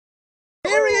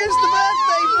Here he is, the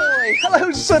birthday boy!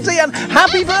 Hello, Sooty, and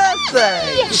happy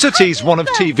birthday! Sooty's one of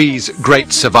TV's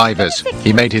great survivors.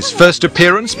 He made his first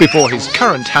appearance before his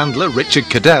current handler, Richard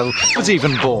Cadell, was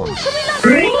even born.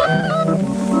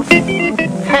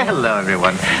 Hello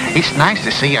everyone. It's nice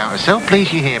to see you. I'm so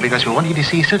pleased you're here because we want you to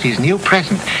see Sooty's new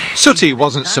present. Sooty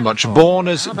wasn't so much born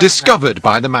as discovered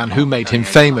by the man who made him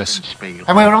famous.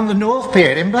 And we were on the North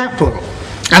Pier in Blackpool.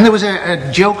 And there was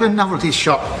a joke and novelty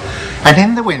shop. And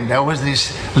in the window was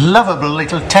this lovable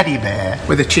little teddy bear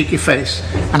with a cheeky face.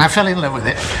 And I fell in love with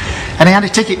it. And he had a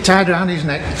ticket tied around his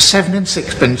neck, 7 and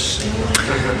 6pence.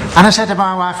 And I said to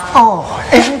my wife, "Oh,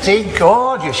 isn't he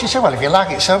gorgeous?" She said, "Well, if you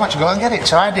like it so much, go and get it."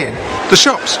 So I did. The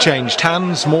shop's changed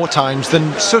hands more times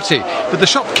than Sooty, but the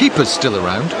shopkeeper's still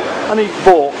around. And he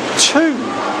bought 2.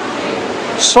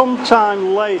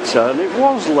 Sometime later, and it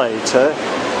was later,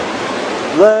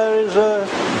 there is a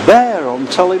bear on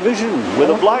television with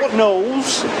a black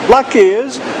nose, black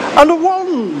ears, and a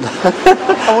wand.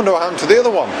 I wonder what happened to the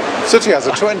other one. Sooty has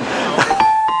a twin.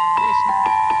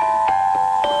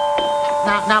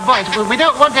 Now, boys, we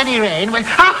don't want any rain.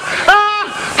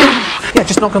 Yeah,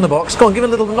 just knock on the box. Go on, give it a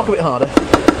little knock a bit harder.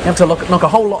 You have to knock a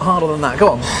whole lot harder than that.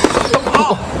 Go on.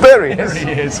 There he is.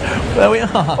 There he is. There we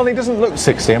are. Well, he doesn't look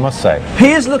 60, I must say.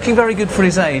 He is looking very good for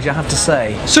his age, I have to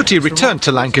say. Sooty returned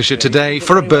to Lancashire today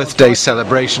for a birthday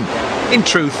celebration. In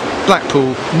truth,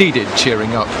 Blackpool needed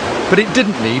cheering up, but it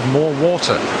didn't need more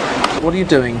water. What are you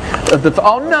doing?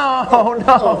 Oh no! Oh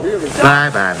no!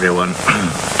 Bye-bye, everyone.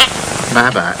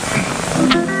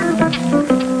 Bye-bye.